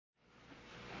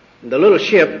The little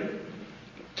ship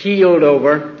keeled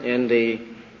over in the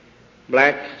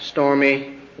black,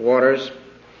 stormy waters.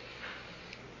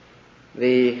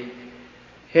 The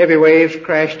heavy waves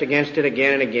crashed against it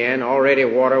again and again. Already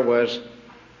water was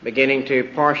beginning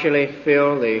to partially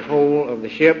fill the hull of the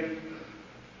ship.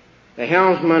 The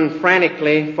helmsman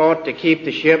frantically fought to keep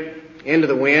the ship into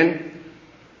the wind,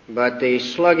 but the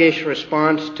sluggish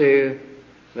response to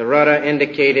the rudder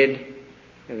indicated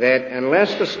that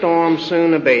unless the storm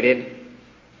soon abated,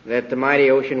 that the mighty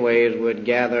ocean waves would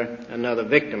gather another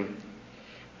victim.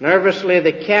 Nervously,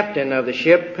 the captain of the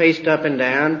ship paced up and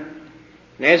down,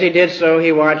 and as he did so,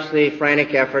 he watched the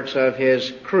frantic efforts of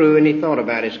his crew, and he thought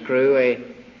about his crew, a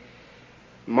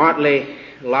motley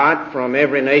lot from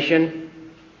every nation,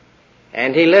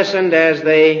 and he listened as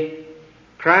they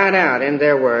cried out in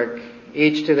their work,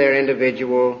 each to their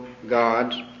individual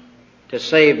gods, to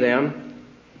save them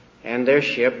and their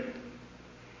ship.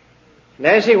 And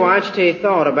as he watched, he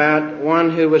thought about one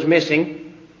who was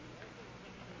missing,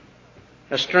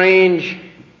 a strange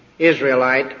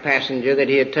Israelite passenger that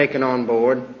he had taken on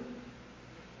board.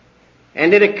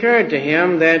 And it occurred to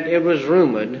him that it was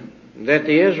rumored that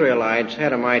the Israelites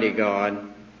had a mighty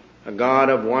God, a God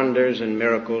of wonders and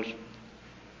miracles.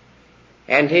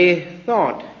 And he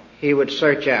thought he would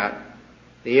search out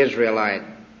the Israelite.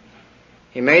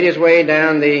 He made his way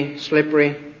down the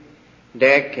slippery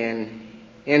deck and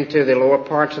into the lower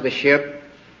parts of the ship.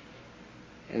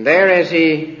 And there, as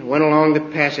he went along the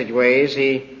passageways,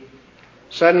 he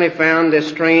suddenly found this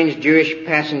strange Jewish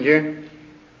passenger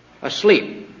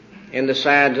asleep in the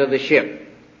sides of the ship.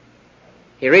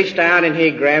 He reached out and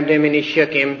he grabbed him and he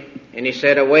shook him and he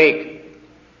said, "Awake,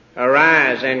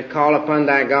 arise and call upon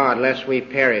thy God, lest we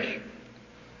perish."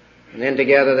 And then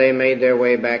together they made their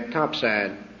way back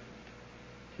topside.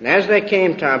 And as they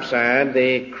came topside,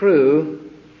 the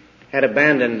crew had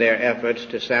abandoned their efforts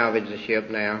to salvage the ship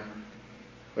now.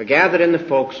 Were gathered in the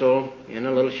forecastle in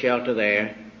a little shelter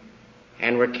there,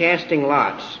 and were casting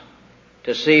lots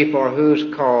to see for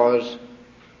whose cause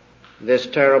this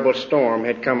terrible storm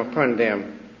had come upon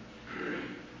them.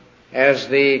 As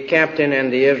the captain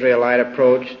and the Israelite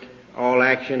approached, all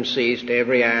action ceased,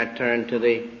 every eye turned to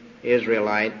the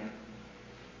Israelite.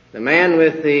 The man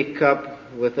with the cup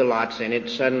with the lots in it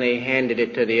suddenly handed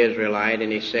it to the Israelite,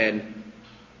 and he said,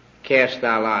 "Cast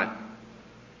thy lot."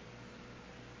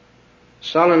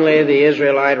 Sullenly the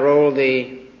Israelite rolled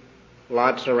the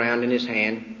lots around in his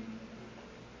hand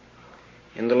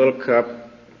in the little cup,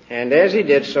 and as he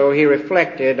did so, he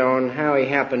reflected on how he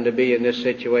happened to be in this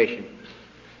situation.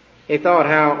 He thought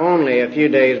how only a few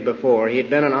days before he had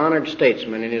been an honored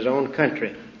statesman in his own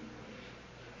country.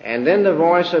 And then the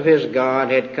voice of his God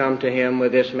had come to him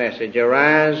with this message: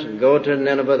 "Arise, go to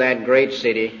Nineveh, that great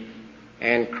city,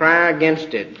 and cry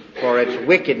against it, for its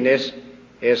wickedness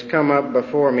is come up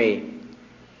before me."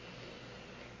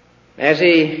 As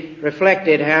he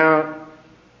reflected how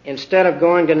instead of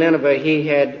going to Nineveh, he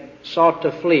had sought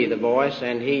to flee the voice,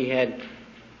 and he had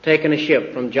taken a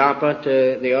ship from Joppa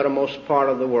to the uttermost part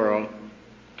of the world,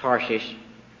 Tarshish.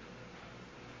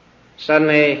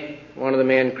 Suddenly one of the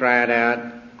men cried out,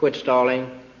 "Quit stalling,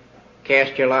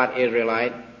 cast your lot,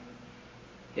 Israelite."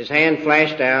 His hand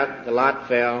flashed out, the lot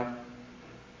fell.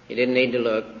 He didn't need to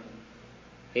look.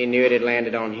 He knew it had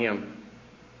landed on him.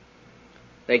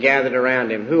 They gathered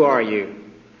around him. "Who are you?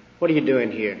 What are you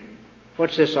doing here?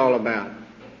 What's this all about?"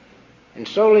 And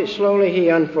slowly he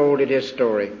unfolded his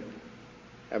story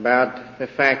about the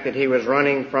fact that he was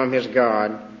running from his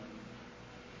God.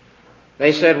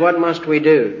 They said, "What must we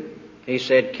do?" He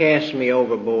said, "Cast me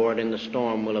overboard and the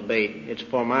storm will abate. It's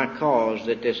for my cause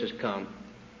that this has come."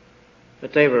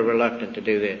 But they were reluctant to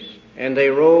do this. And they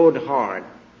rowed hard,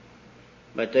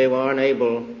 but they were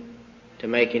unable to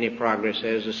make any progress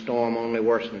as the storm only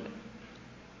worsened.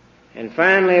 And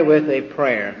finally, with a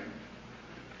prayer,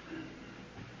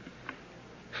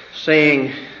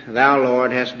 saying, "Thou,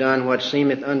 Lord, hast done what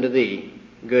seemeth unto thee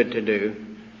good to do,"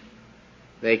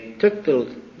 they took the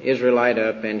Israelite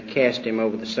up and cast him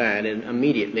over the side, and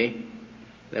immediately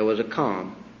there was a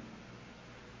calm.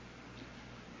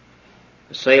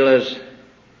 The sailors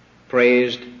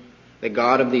praised the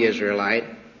God of the Israelite,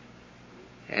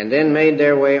 and then made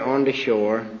their way onto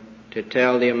shore to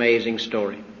tell the amazing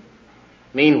story.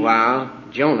 Meanwhile,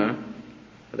 Jonah,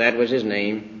 for that was his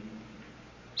name,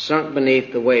 sunk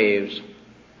beneath the waves,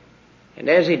 and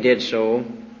as he did so,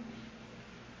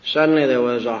 suddenly there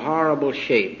was a horrible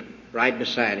shape right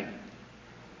beside him.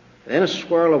 Then a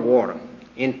swirl of water,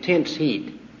 intense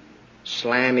heat,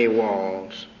 slimy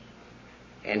walls,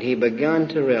 and he began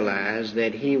to realize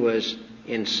that he was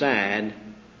inside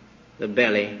the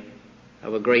belly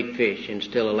of a great fish and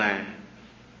still alive.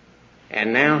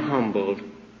 And now humbled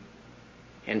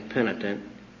and penitent,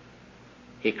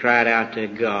 he cried out to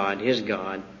God, his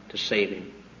God, to save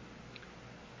him.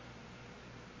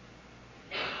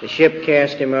 The ship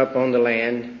cast him up on the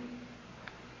land.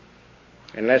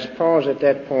 And let's pause at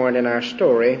that point in our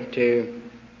story to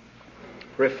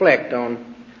reflect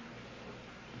on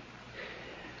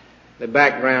the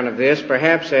background of this.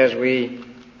 Perhaps as we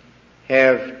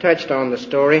have touched on the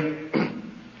story,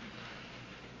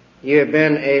 you have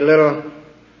been a little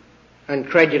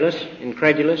incredulous.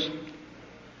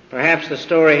 Perhaps the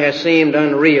story has seemed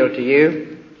unreal to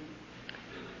you.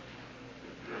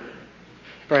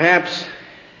 Perhaps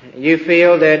you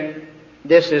feel that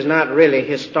this is not really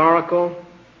historical.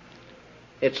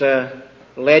 It's a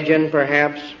legend,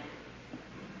 perhaps.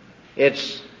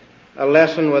 It's a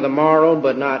lesson with a moral,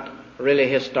 but not really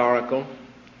historical.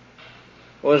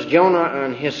 Was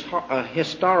Jonah a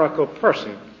historical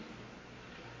person?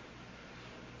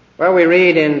 Well, we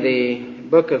read in the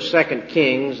book of 2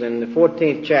 Kings, in the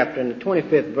 14th chapter, in the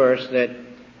 25th verse, that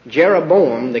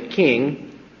Jeroboam, the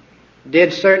king,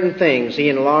 did certain things. He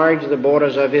enlarged the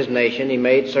borders of his nation. He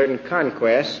made certain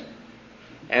conquests.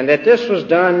 And that this was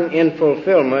done in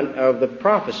fulfillment of the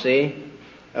prophecy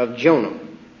of Jonah.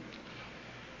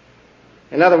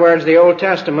 In other words, the Old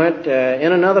Testament,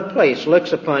 in another place,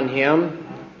 looks upon him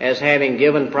as having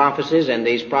given prophecies, and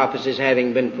these prophecies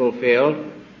having been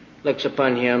fulfilled, looks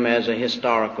upon him as a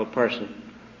historical person.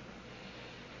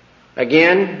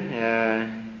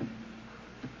 Again,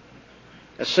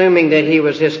 assuming that he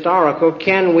was historical,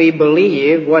 can we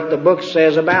believe what the book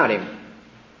says about him?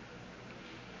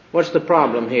 What's the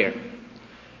problem here?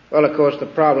 Well, of course, the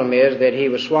problem is that he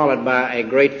was swallowed by a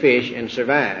great fish and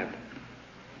survived.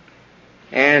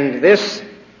 And this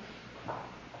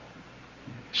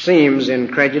seems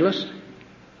incredulous.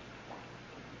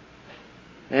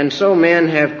 And so men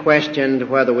have questioned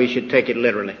whether we should take it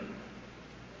literally.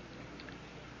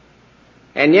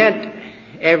 And yet,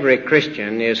 every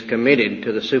Christian is committed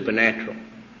to the supernatural.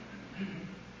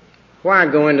 Why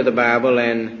go into the Bible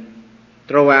and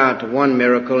throw out one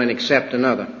miracle and accept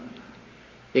another?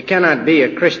 You cannot be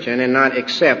a Christian and not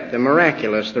accept the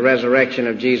miraculous. The resurrection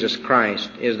of Jesus Christ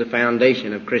is the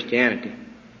foundation of Christianity.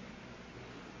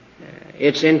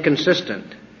 It's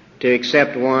inconsistent to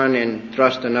accept one and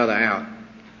thrust another out.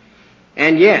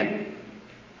 And yet,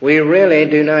 we really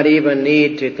do not even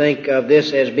need to think of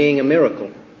this as being a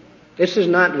miracle. This is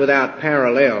not without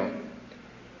parallel.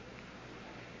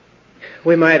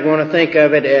 We might want to think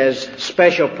of it as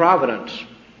special providence.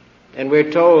 And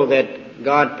we're told that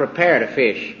God prepared a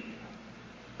fish,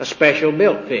 a special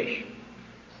built fish,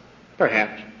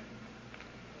 perhaps.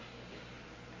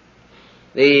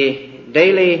 The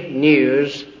Daily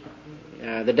News,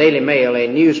 the Daily Mail, a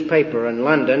newspaper in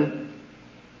London,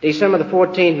 December the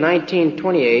 14th,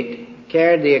 1928,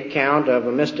 carried the account of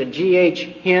a Mr. G.H.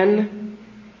 Henn,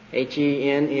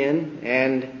 Henn,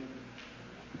 and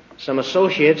some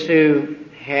associates who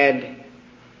had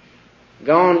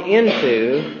gone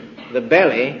into the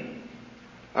belly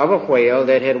of a whale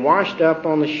that had washed up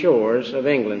on the shores of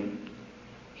England.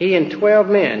 He and 12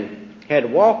 men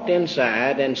had walked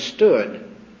inside and stood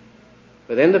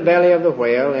within the belly of the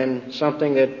whale in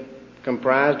something that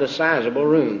comprised a sizable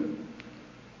room.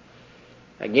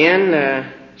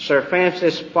 Again, Sir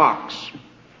Francis Fox,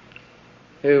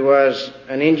 who was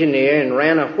an engineer and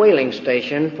ran a whaling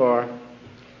station for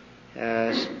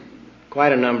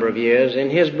quite a number of years, in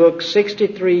his book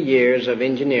 63 Years of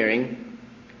Engineering,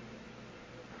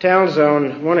 tells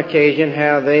on one occasion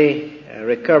how they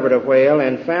recovered a whale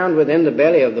and found within the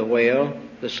belly of the whale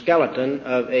the skeleton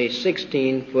of a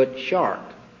 16-foot shark.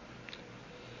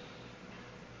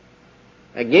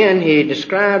 Again, he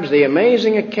describes the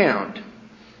amazing account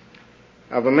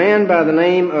of a man by the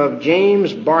name of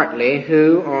James Bartley,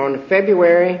 who on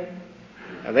February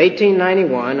of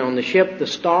 1891, on the ship the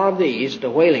Star of the East, a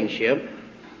whaling ship,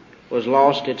 was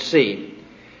lost at sea.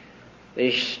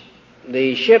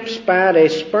 The ship spied a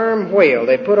sperm whale.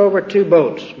 They put over 2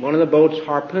 boats. One of the boats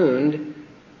harpooned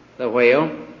the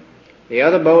whale. The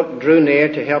other boat drew near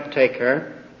to help take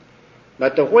her.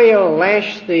 But the whale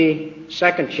lashed the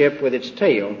second ship with its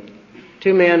tail.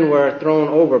 2 men were thrown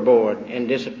overboard and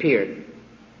disappeared.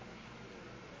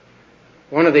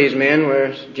 One of these men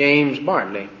was James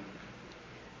Bartley.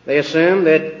 They assumed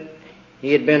that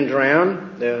he had been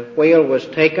drowned. The whale was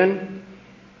taken,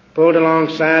 pulled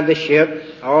alongside the ship.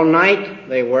 All night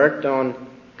they worked on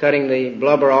cutting the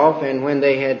blubber off, and when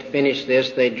they had finished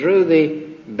this, they drew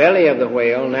the belly of the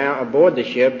whale now aboard the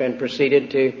ship and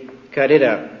proceeded to cut it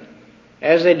up.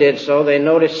 As they did so, they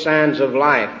noticed signs of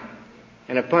life,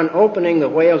 And upon opening the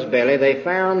whale's belly, they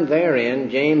found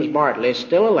therein James Bartley,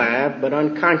 still alive but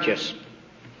unconscious.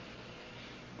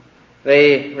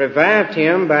 They revived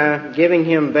him by giving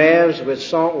him baths with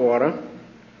salt water.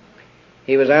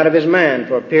 He was out of his mind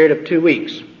for a period of 2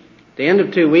 weeks. At the end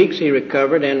of 2 weeks, he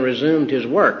recovered and resumed his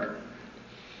work.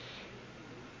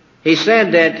 He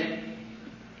said that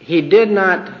he did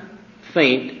not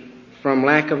faint from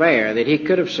lack of air, that he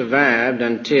could have survived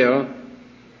until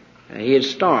he had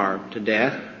starved to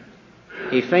death.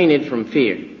 He fainted from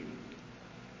fear.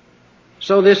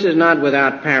 So this is not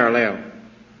without parallel.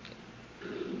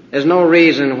 There's no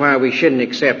reason why we shouldn't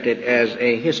accept it as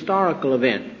a historical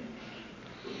event.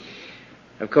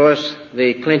 Of course,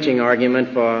 the clinching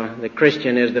argument for the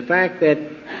Christian is the fact that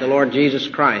the Lord Jesus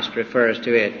Christ refers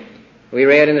to it. We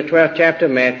read in the 12th chapter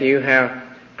of Matthew how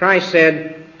Christ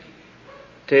said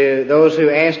to those who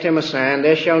asked him a sign,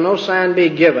 "There shall no sign be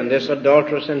given this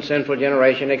adulterous and sinful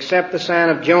generation except the sign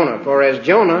of Jonah. For as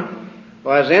Jonah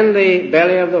was in the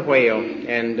belly of the whale,"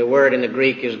 and the word in the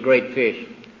Greek is great fish,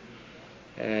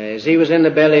 as he was in the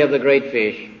belly of the great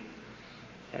fish,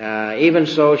 even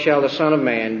so shall the Son of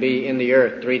Man be in the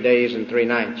earth 3 days and 3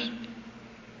 nights.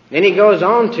 Then he goes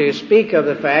on to speak of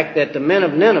the fact that the men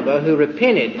of Nineveh who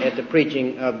repented at the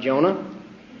preaching of Jonah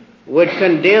would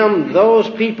condemn those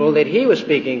people that he was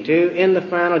speaking to in the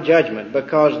final judgment,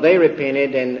 because they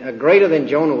repented, and greater than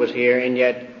Jonah was here, and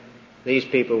yet these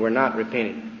people were not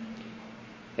repenting.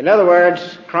 In other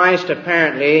words, Christ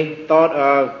apparently thought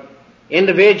of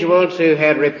individuals who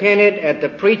had repented at the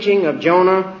preaching of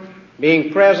Jonah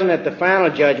being present at the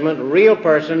final judgment, real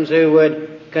persons who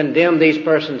would condemn these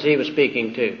persons he was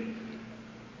speaking to.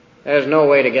 There's no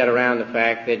way to get around the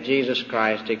fact that Jesus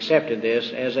Christ accepted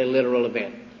this as a literal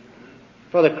event.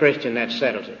 For the Christian, that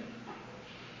settles it.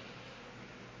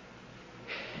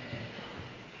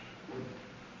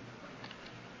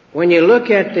 When you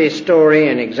look at the story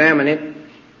and examine it,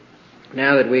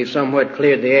 now that we've somewhat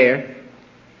cleared the air,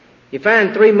 you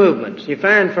find 3 movements. You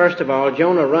find, first of all,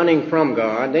 Jonah running from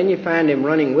God, then you find him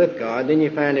running with God, then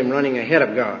you find him running ahead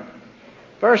of God.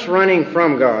 First, running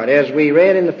from God, as we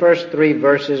read in the first 3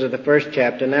 verses of the first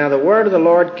chapter. "Now the word of the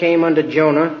Lord came unto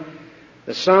Jonah,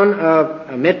 the son of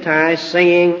Amittai,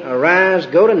 saying, Arise,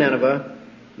 go to Nineveh,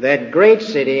 that great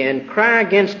city, and cry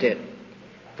against it,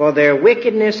 for their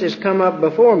wickedness is come up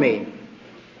before me.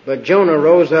 But Jonah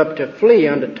rose up to flee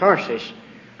unto Tarshish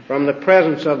from the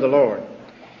presence of the Lord."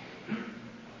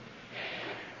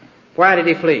 Why did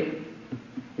he flee?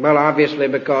 Well, obviously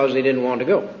because he didn't want to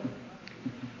go.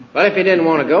 But if he didn't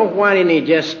want to go, why didn't he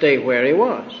just stay where he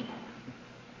was?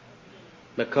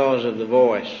 Because of the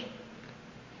voice.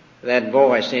 That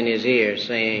voice in his ear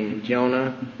saying,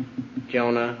 "Jonah,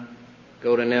 Jonah,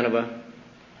 go to Nineveh."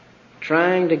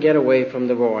 Trying to get away from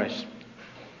the voice.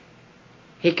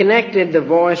 He connected the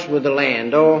voice with the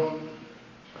land. Don't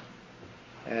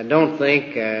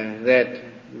think that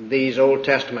these Old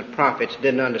Testament prophets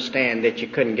didn't understand that you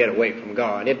couldn't get away from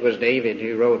God. It was David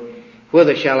who wrote,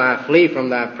 "Whither shall I flee from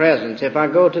thy presence? If I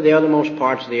go to the uttermost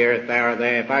parts of the earth, thou art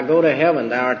there. If I go to heaven,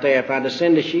 thou art there. If I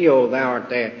descend to Sheol, thou art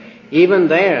there. Even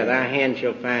there thy hand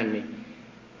shall find me."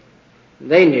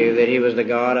 They knew that he was the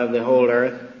God of the whole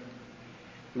earth.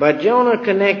 But Jonah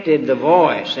connected the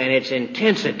voice and its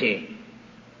intensity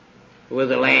with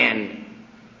the land.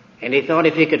 And he thought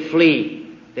if he could flee,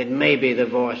 that maybe the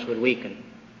voice would weaken.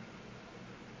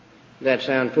 Does that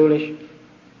sound foolish? Does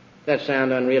that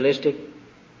sound unrealistic?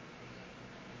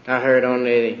 I heard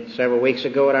only several weeks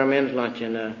ago at our men's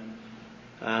luncheon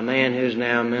a man who's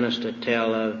now a minister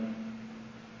tell of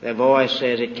the voice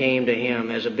says it came to him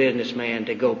as a businessman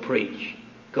to go preach.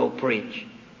 Go preach.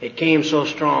 It came so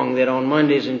strong that on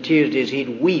Mondays and Tuesdays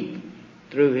he'd weep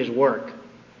through his work.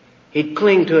 He'd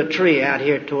cling to a tree out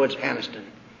here towards Anniston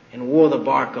and wore the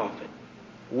bark off it,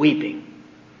 weeping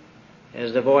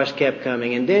as the voice kept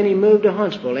coming. And then he moved to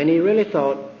Huntsville, and he really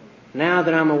thought, now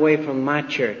that I'm away from my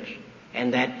church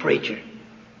and that preacher,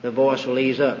 the voice will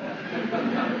ease up.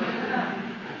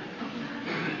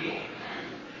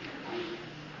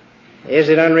 Is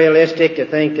it unrealistic to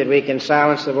think that we can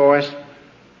silence the voice?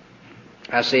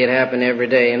 I see it happen every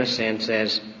day, in a sense,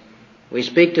 as we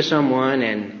speak to someone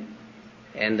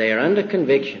and they are under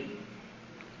conviction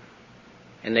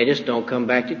and they just don't come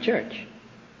back to church.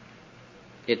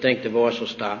 You think the voice will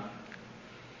stop?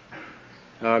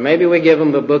 Or maybe we give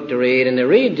them a book to read, and they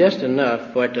read just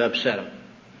enough for it to upset them.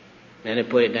 Then they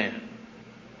put it down.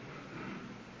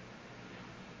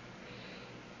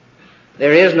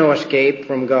 There is no escape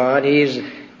from God. He's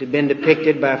been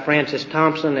depicted by Francis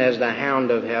Thompson as the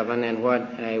hound of heaven, and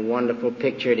what a wonderful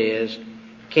picture it is.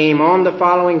 Came on the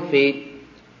following feet,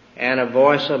 and a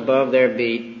voice above their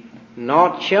beat,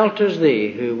 naught shelters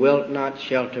thee who wilt not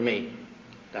shelter me.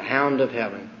 The hound of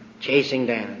heaven, chasing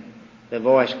down, the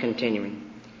voice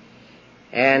continuing.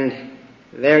 And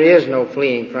there is no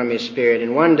fleeing from his spirit.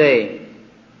 And one day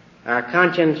our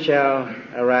conscience shall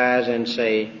arise and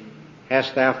say,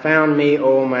 hast thou found me,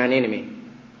 O mine enemy?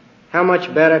 How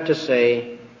much better to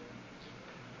say,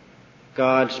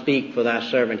 God, speak, for thy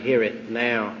servant heareth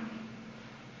now.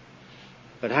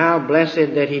 But how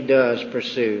blessed that he does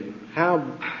pursue.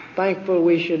 How thankful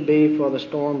we should be for the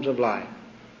storms of life.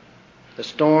 The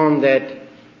storm that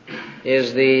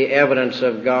is the evidence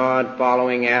of God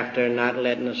following after, not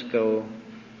letting us go,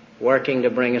 working to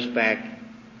bring us back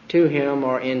to him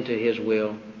or into his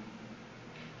will.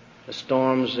 The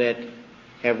storms that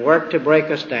have worked to break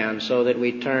us down so that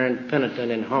we turn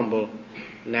penitent and humble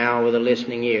now with a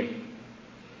listening ear.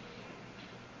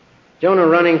 Jonah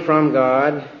running from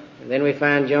God, and then we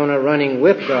find Jonah running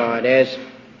with God. As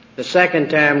the second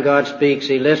time God speaks,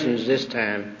 he listens this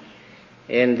time.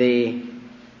 In the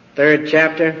 3rd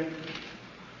chapter,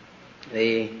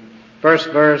 the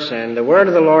 1st verse, and the word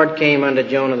of the Lord came unto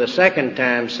Jonah the second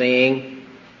time, saying,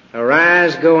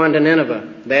 arise, go unto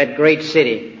Nineveh, that great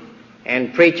city,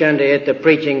 and preach unto it the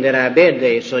preaching that I bid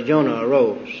thee. So Jonah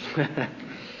arose.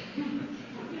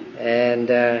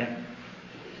 And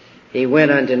he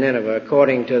went unto Nineveh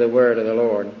according to the word of the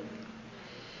Lord.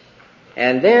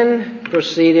 And then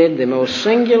proceeded the most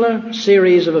singular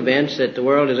series of events that the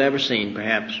world has ever seen,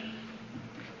 perhaps.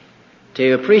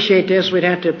 To appreciate this, we'd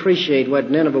have to appreciate what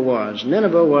Nineveh was.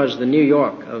 Nineveh was the New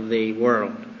York of the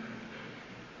world.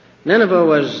 Nineveh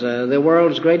was the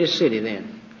world's greatest city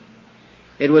then.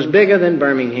 It was bigger than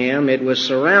Birmingham. It was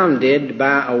surrounded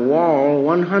by a wall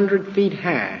 100 feet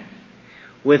high,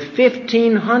 with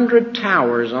 1,500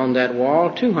 towers on that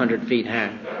wall 200 feet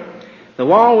high. The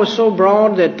wall was so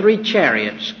broad that 3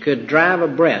 chariots could drive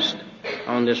abreast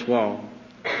on this wall.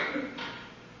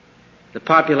 The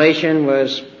population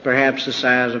was perhaps the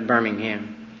size of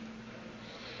Birmingham.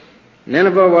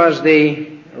 Nineveh was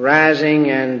the rising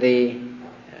and the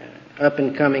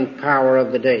up-and-coming power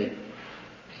of the day.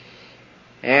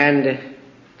 And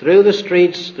through the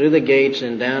streets, through the gates,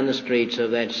 and down the streets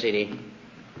of that city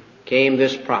came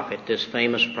this prophet, this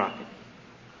famous prophet.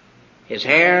 His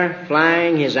hair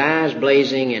flying, his eyes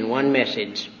blazing, in one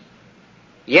message.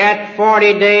 Yet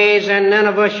 40 days and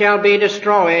Nineveh shall be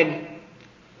destroyed.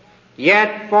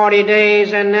 Yet 40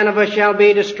 days and Nineveh shall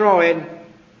be destroyed.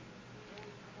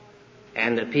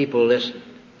 And the people listened.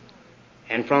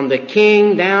 And from the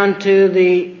king down to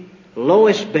the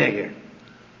lowest beggar,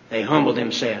 they humbled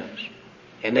themselves.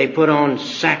 And they put on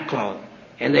sackcloth.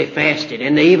 And they fasted.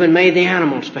 And they even made the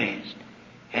animals fast.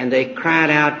 And they cried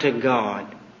out to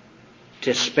God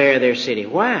to spare their city.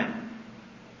 Why?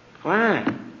 Why?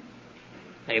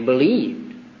 They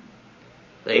believed.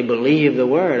 They believed the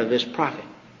word of this prophet.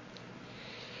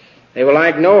 They were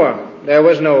like Noah. There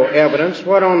was no evidence.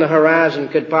 What on the horizon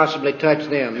could possibly touch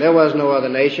them? There was no other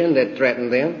nation that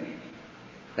threatened them.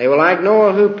 They were like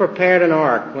Noah, who prepared an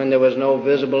ark when there was no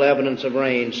visible evidence of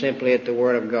rain, simply at the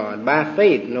word of God. By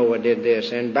faith Noah did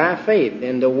this, and by faith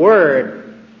in the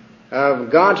word of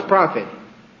God's prophet,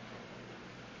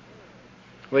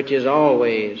 which is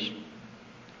always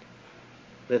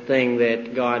the thing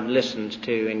that God listens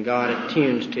to and God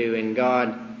attunes to and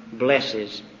God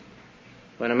blesses.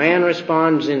 When a man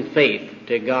responds in faith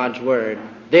to God's word,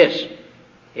 this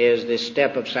is the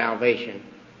step of salvation.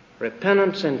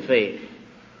 Repentance and faith.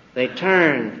 They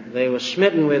turned. They were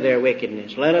smitten with their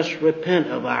wickedness. Let us repent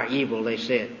of our evil, they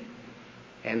said.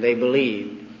 And they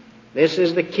believed. This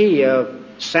is the key of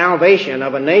salvation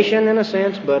of a nation in a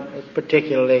sense, but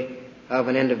particularly of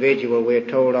an individual. We're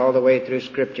told all the way through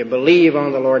Scripture, believe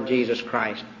on the Lord Jesus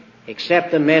Christ.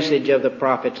 Accept the message of the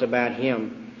prophets about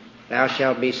Him. Thou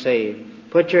shalt be saved.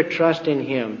 Put your trust in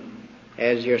Him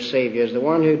as your Savior, as the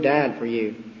one who died for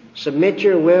you. Submit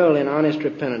your will in honest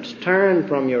repentance. Turn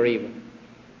from your evil.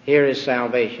 Here is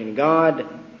salvation. God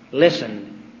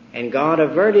listened, and God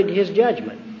averted His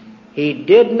judgment. He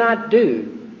did not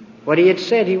do what He had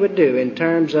said He would do in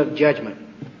terms of judgment.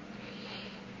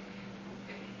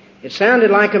 It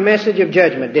sounded like a message of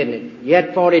judgment, didn't it?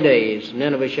 Yet 40 days,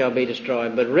 Nineveh shall be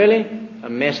destroyed. But really, a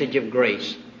message of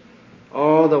grace.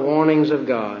 All the warnings of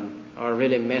God are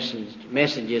really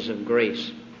messages of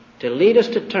grace. To lead us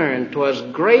to turn. 'Twas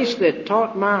grace that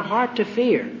taught my heart to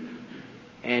fear,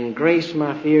 and grace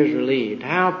my fears relieved.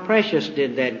 How precious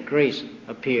did that grace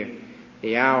appear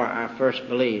the hour I first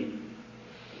believed.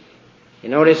 You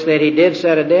notice that He did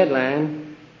set a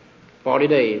deadline, 40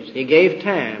 days. He gave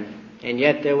time, and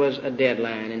yet there was a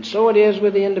deadline. And so it is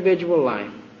with the individual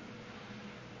life.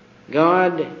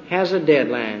 God has a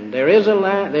deadline. There is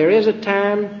a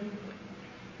time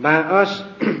by us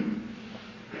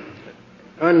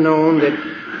unknown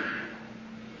that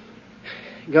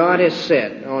God has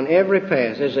set on every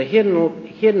path. There's a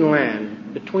hidden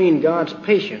line between God's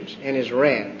patience and His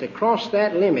wrath. To cross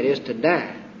that limit is to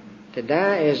die. To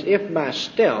die as if by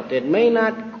stealth. It may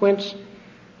not quench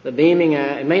the beaming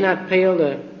eye. It may not pale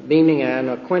the beaming eye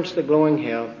nor quench the glowing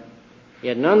health.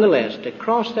 Yet nonetheless, to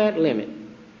cross that limit,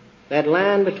 that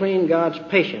line between God's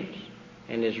patience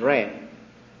and His wrath,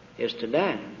 is to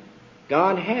die.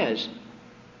 God has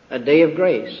a day of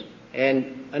grace,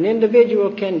 and an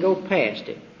individual can go past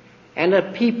it, and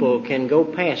a people can go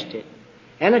past it,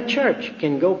 and a church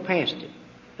can go past it,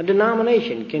 a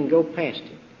denomination can go past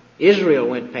it. Israel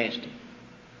went past it,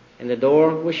 and the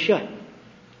door was shut.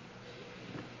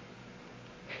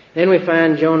 Then we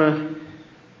find Jonah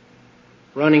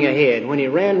running ahead. When he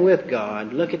ran with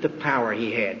God, look at the power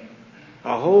he had.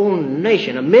 A whole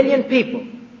nation, 1 million people,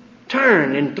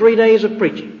 turned in 3 days of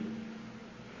preaching.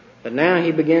 But now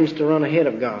he begins to run ahead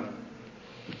of God.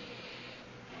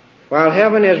 While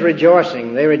heaven is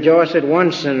rejoicing, they rejoice at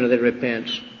one sinner that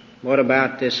repents. What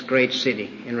about this great city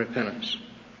in repentance?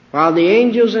 While the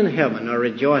angels in heaven are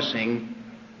rejoicing,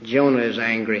 Jonah is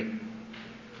angry.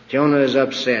 Jonah is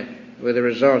upset with the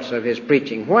results of his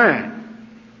preaching. Why?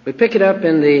 We pick it up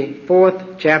in the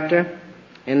 4th chapter,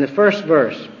 in the 1st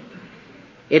verse.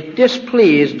 It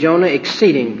displeased Jonah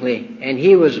exceedingly, and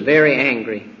he was very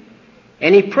angry.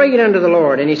 And he prayed unto the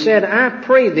Lord, and he said, I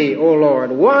pray thee, O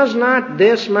Lord, was not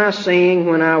this my saying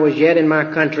when I was yet in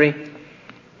my country?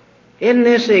 Isn't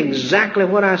this exactly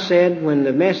what I said when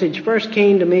the message first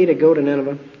came to me to go to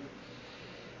Nineveh?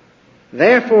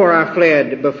 Therefore I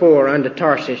fled before unto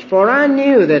Tarshish, for I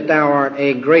knew that thou art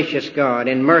a gracious God,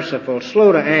 and merciful,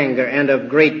 slow to anger, and of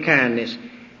great kindness,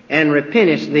 and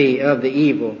repentest thee of the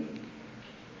evil.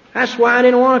 That's why I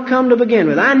didn't want to come to begin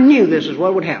with. I knew this is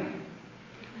what would happen.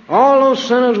 All those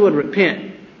sinners would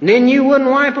repent, and then you wouldn't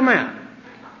wipe them out.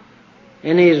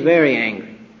 And he's very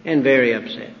angry and very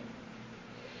upset.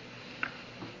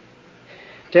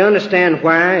 To understand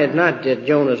why, it's not that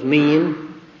Jonah's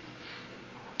mean.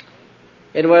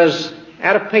 It was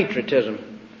out of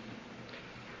patriotism.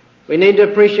 We need to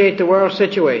appreciate the world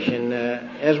situation.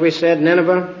 As we said,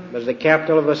 Nineveh was the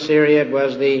capital of Assyria. It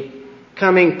was the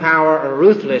coming power, a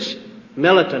ruthless,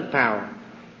 militant power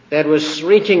that was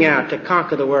reaching out to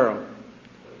conquer the world,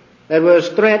 that was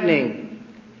threatening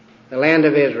the land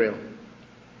of Israel.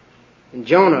 And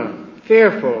Jonah,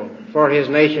 fearful for his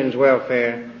nation's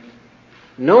welfare,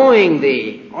 knowing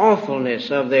the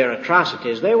awfulness of their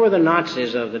atrocities, they were the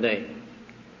Nazis of the day.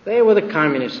 They were the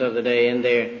communists of the day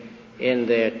in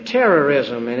their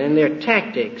terrorism and in their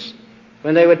tactics.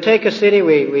 When they would take a city,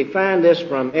 we find this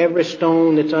from every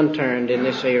stone that's unturned in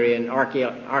this area in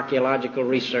archaeological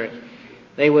research.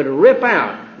 They would rip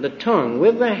out the tongue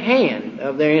with the hand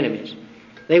of their enemies.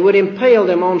 They would impale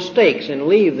them on stakes and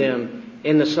leave them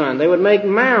in the sun. They would make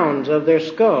mounds of their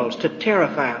skulls to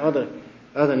terrify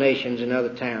other nations and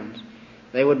other towns.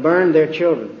 They would burn their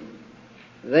children.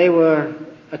 They were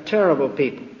a terrible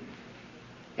people.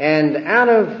 And out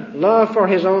of love for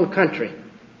his own country,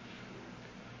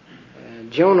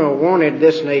 Jonah wanted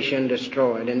this nation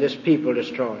destroyed and this people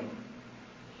destroyed.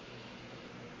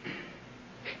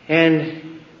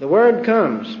 And the word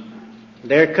comes,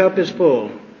 their cup is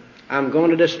full. I'm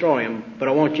going to destroy them, but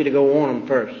I want you to go warn them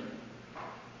first.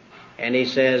 And he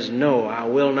says, no, I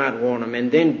will not warn them. And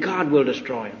then God will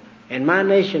destroy them, and my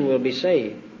nation will be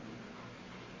saved.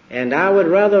 And I would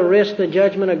rather risk the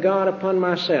judgment of God upon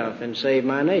myself and save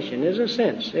my nation. There's a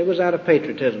sense. It was out of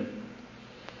patriotism.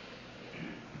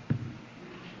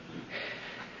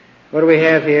 What do we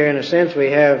have here? In a sense,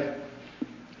 we have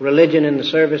religion in the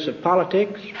service of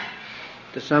politics,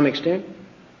 to some extent.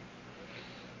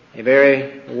 A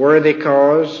very worthy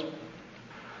cause,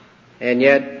 and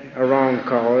yet a wrong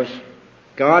cause.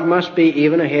 God must be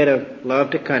even ahead of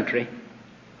love to country,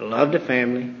 love to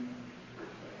family,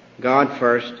 God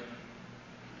first.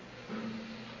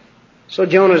 So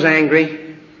Jonah's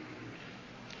angry,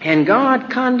 and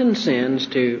God condescends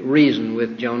to reason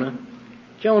with Jonah.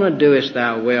 Jonah, doest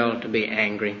thou well to be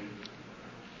angry?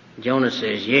 Jonah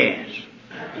says, yes,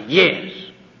 yes.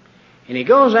 And he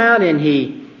goes out and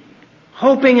he,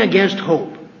 hoping against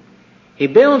hope, he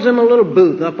builds him a little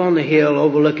booth up on the hill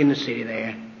overlooking the city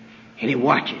there, and he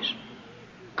watches.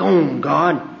 Go on,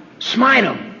 God, smite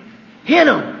him, hit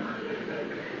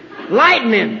him,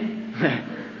 lightning,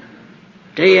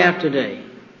 day after day.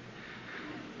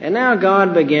 And now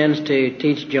God begins to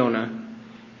teach Jonah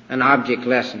an object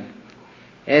lesson.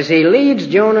 As he leads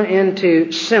Jonah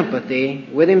into sympathy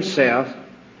with himself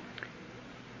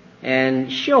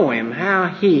and show him how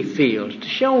he feels. To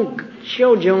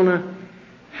show Jonah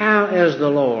how is the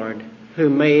Lord who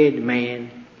made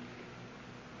man,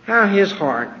 how his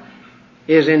heart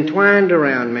is entwined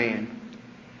around man,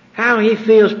 how he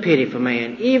feels pity for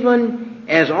man. Even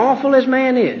as awful as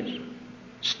man is,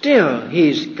 still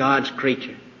he's God's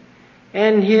creature.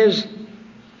 And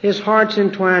his heart's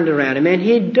entwined around him, and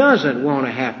he doesn't want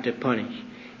to have to punish.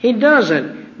 He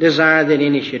doesn't desire that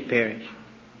any should perish.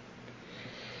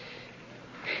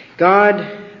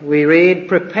 God, we read,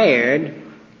 prepared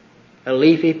a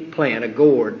leafy plant, a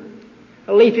gourd,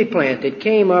 a leafy plant that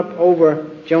came up over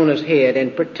Jonah's head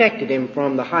and protected him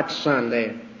from the hot sun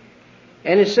there.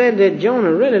 And it said that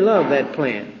Jonah really loved that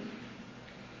plant.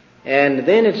 And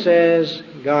then it says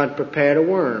God prepared a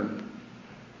worm.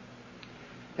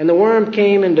 And the worm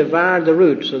came and devoured the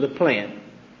roots of the plant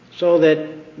so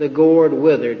that the gourd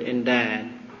withered and died.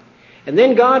 And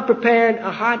then God prepared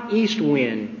a hot east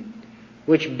wind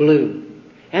which blew,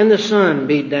 and the sun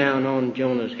beat down on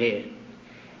Jonah's head.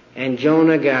 And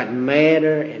Jonah got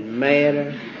madder and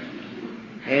madder,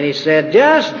 and he said,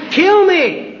 "Just kill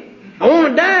me! I want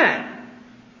to die!"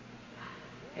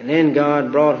 And then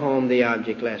God brought home the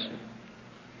object lesson.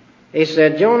 He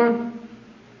said, "Jonah,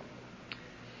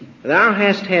 thou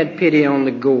hast had pity on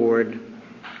the gourd.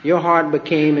 Your heart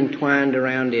became entwined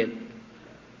around it,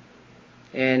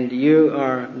 and you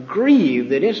are grieved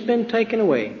that it's been taken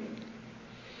away.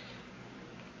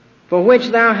 For which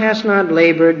thou hast not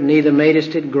labored, neither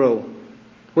madest it grow,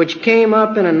 which came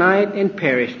up in a night and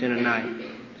perished in a night."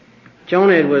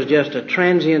 Jonah, it was just a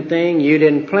transient thing. You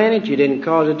didn't plant it, you didn't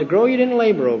cause it to grow, you didn't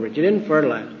labor over it, you didn't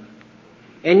fertilize it.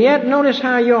 And yet notice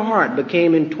how your heart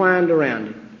became entwined around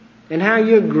it, and how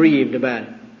you're grieved about it.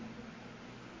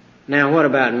 Now what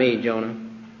about me, Jonah?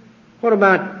 What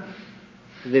about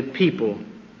the people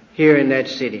here in that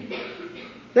city?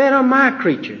 That are my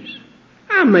creatures.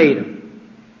 I made them.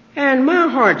 And my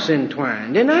heart's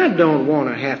entwined, and I don't want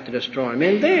to have to destroy them.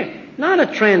 And they're not a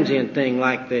transient thing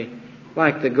like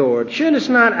the gourd. Shouldst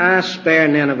not I spare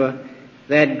Nineveh,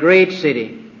 that great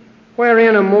city,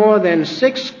 wherein are more than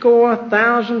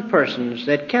 60,000 persons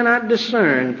that cannot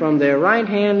discern from their right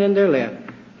hand and their left,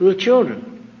 little children.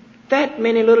 That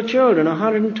many little children,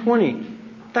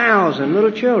 120,000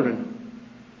 little children,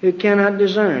 who cannot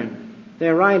discern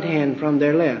their right hand from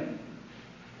their left.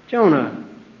 Jonah,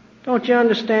 don't you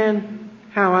understand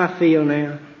how I feel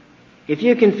now? If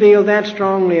you can feel that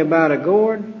strongly about a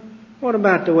gourd, what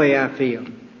about the way I feel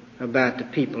about the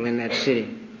people in that city?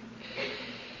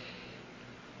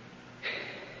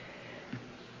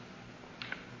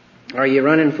 Are you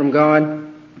running from God?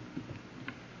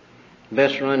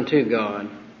 Best run to God.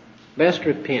 Best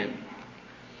repent.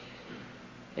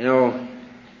 You know,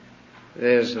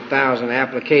 there's 1,000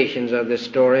 applications of this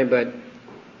story, but it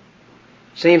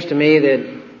seems to me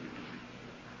that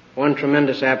one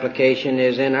tremendous application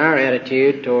is in our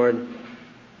attitude toward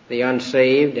the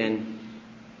unsaved and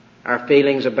our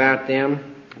feelings about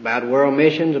them, about world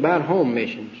missions, about home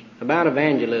missions, about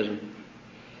evangelism.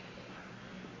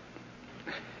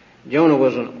 Jonah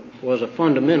was a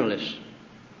fundamentalist.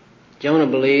 Jonah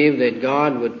believed that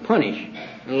God would punish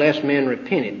unless men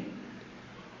repented,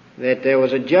 that there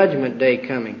was a judgment day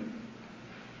coming.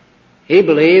 He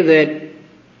believed that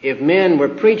if men were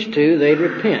preached to, they'd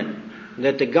repent,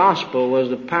 that the gospel was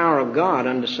the power of God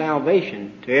unto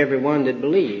salvation to everyone that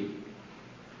believed.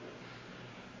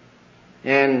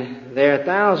 And there are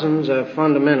thousands of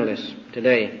fundamentalists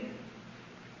today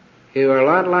who are a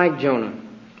lot like Jonah.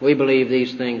 We believe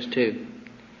these things too.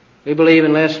 We believe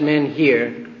unless men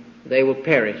hear, they will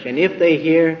perish. And if they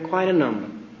hear, quite a number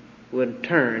would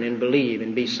turn and believe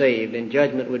and be saved, and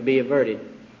judgment would be averted.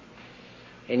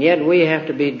 And yet we have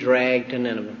to be dragged to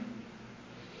Nineveh.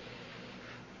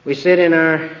 We sit in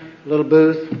our little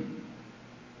booth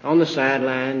on the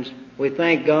sidelines. We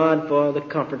thank God for the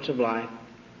comforts of life,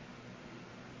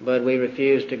 but we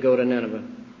refuse to go to Nineveh.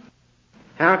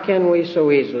 How can we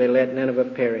so easily let Nineveh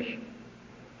perish?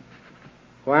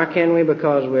 Why can we?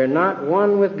 Because we're not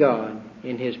one with God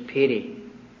in His pity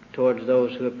towards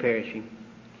those who are perishing.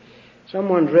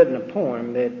 Someone's written a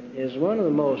poem that is one of the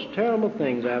most terrible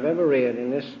things I've ever read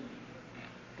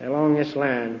along this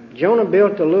line. Jonah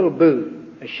built a little booth,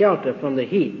 a shelter from the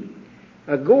heat.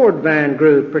 A gourd vine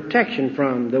grew protection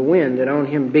from the wind that on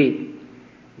him beat.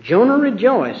 Jonah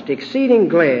rejoiced, exceeding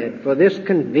glad for this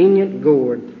convenient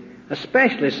gourd,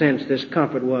 especially since this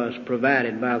comfort was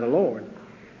provided by the Lord.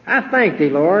 I thank Thee,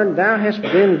 Lord, Thou hast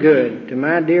been good to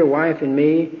my dear wife and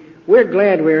me. We're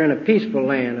glad we're in a peaceful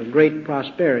land of great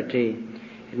prosperity.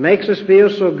 It makes us feel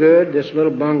so good, this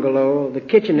little bungalow, the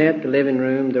kitchenette, the living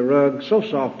room, the rug, so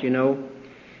soft, you know.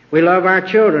 We love our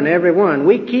children, every one.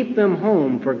 We keep them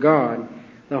home for God.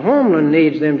 The homeland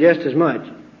needs them just as much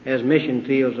as mission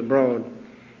fields abroad.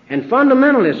 And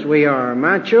fundamentalists we are,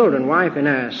 my children, wife and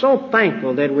I, so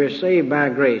thankful that we're saved by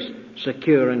grace,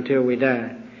 secure until we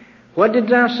die. What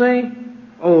did I say?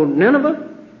 Oh, Nineveh?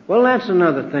 Well, that's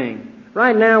another thing.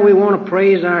 Right now we want to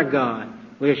praise our God.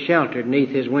 We're sheltered neath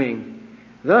His wing.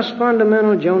 Thus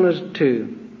fundamental Jonah's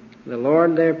 2. The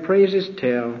Lord their praises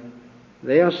tell.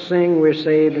 They'll sing we're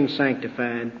saved and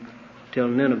sanctified till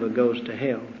Nineveh goes to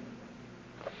hell.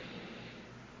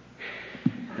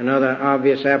 Another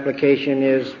obvious application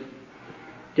is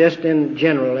just in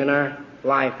general in our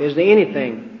life. Is there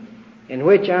anything in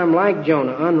which I'm like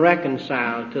Jonah,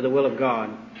 unreconciled to the will of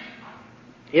God?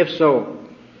 If so,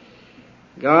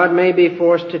 God may be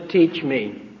forced to teach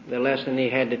me the lesson He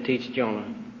had to teach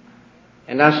Jonah.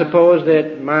 And I suppose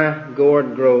that my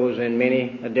gourd grows in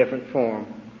many a different form.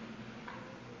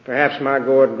 Perhaps my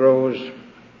gourd grows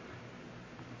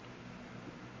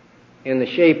in the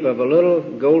shape of a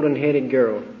little golden-headed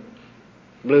girl,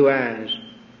 blue eyes,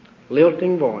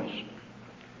 lilting voice.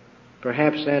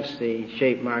 Perhaps that's the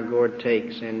shape my gourd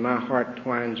takes and my heart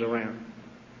twines around.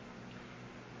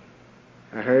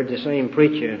 I heard the same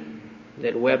preacher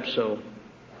that wept so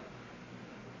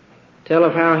tell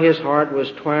of how his heart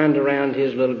was twined around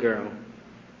his little girl.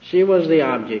 She was the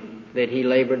object that he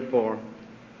labored for.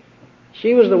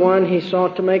 She was the one he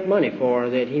sought to make money for,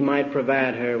 that he might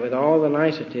provide her with all the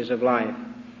niceties of life.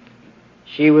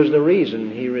 She was the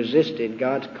reason he resisted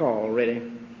God's call, really.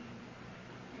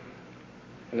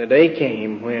 And the day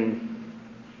came when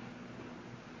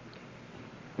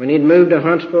he'd moved to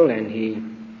Huntsville, and he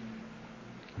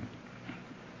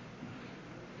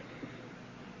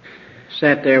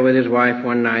sat there with his wife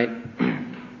one night,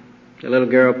 the little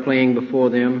girl playing before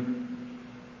them.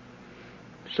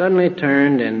 Suddenly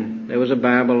turned, and there was a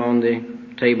Bible on the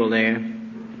table there.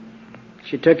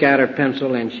 She took out her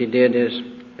pencil, and she did as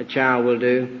a child will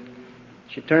do.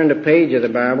 She turned a page of the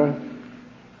Bible,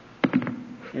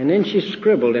 and then she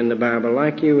scribbled in the Bible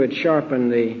like you would sharpen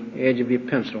the edge of your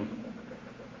pencil.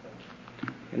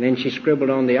 And then she scribbled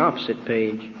on the opposite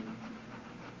page.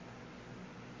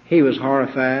 He was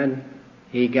horrified.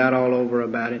 He got all over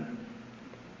about it.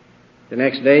 The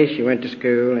next day she went to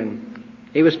school, and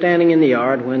he was standing in the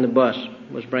yard when the bus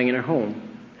was bringing her home.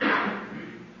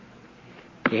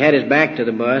 He had his back to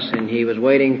the bus, and he was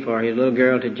waiting for his little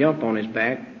girl to jump on his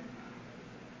back,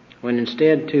 when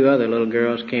instead 2 other little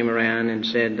girls came around and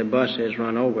said, "The bus has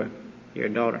run over your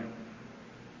daughter."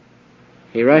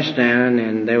 He rushed down,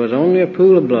 and there was only a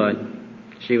pool of blood.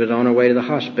 She was on her way to the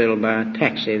hospital by a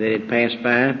taxi that had passed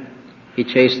by. He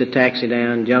chased the taxi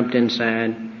down, jumped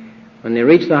inside. When they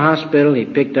reached the hospital, he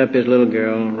picked up his little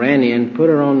girl, ran in, put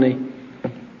her on the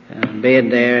bed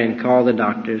there, and called the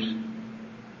doctors.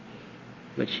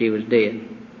 But she was dead.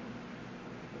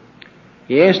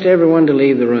 He asked everyone to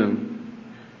leave the room.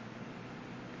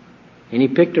 And he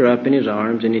picked her up in his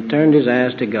arms, and he turned his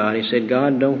eyes to God. He said,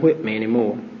 "God, don't whip me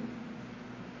anymore.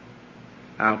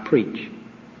 I'll preach."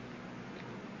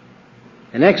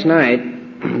 The next night,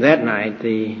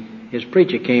 his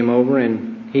preacher came over,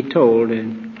 and he told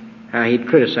how he'd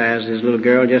criticized his little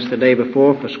girl just the day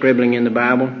before for scribbling in the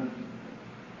Bible.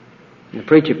 And the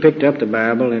preacher picked up the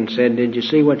Bible and said, "Did you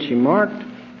see what she marked?"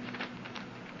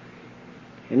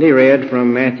 And he read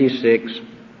from Matthew 6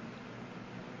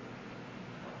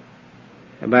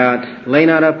 about, "Lay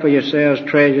not up for yourselves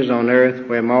treasures on earth,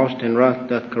 where moth and rust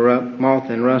doth corrupt,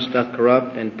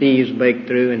 and thieves break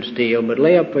through and steal. But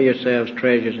lay up for yourselves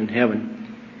treasures in heaven,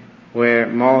 where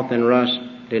moth and rust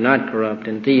do not corrupt,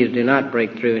 and thieves do not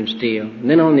break through and steal." And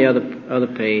then on the other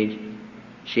page,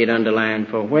 she had underlined,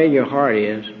 "For where your heart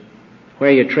is,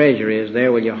 where your treasure is,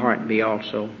 there will your heart be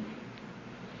also."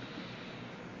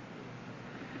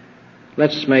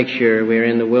 Let's make sure we're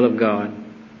in the will of God.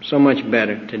 So much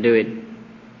better to do it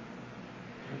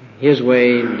His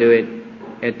way, do it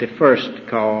at the first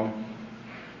call.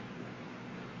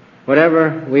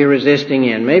 Whatever we're resisting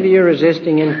in. Maybe you're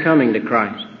resisting in coming to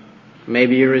Christ.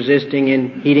 Maybe you're resisting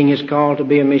in heeding His call to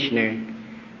be a missionary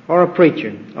or a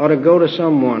preacher or to go to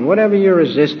someone. Whatever you're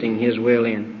resisting His will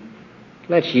in,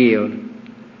 let's yield.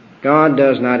 God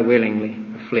does not willingly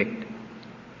afflict.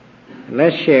 And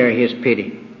let's share His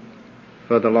pity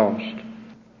for the lost.